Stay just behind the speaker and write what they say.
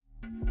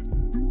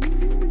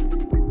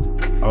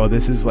Oh,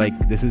 this is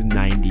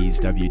 90s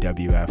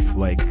WWF,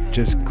 like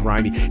just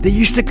grimy. They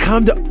used to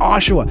come to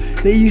Oshawa.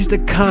 They used to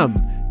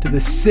come to the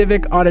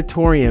Civic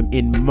Auditorium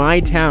in my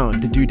town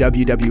to do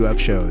WWF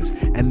shows.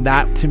 And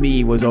that to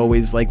me was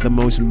always like the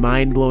most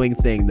mind-blowing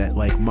thing, that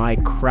like my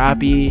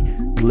crappy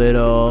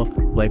little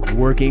like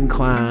working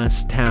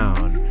class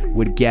town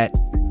would get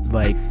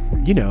like,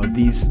 you know,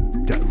 these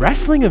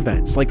wrestling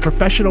events, like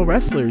professional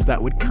wrestlers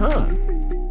that would come.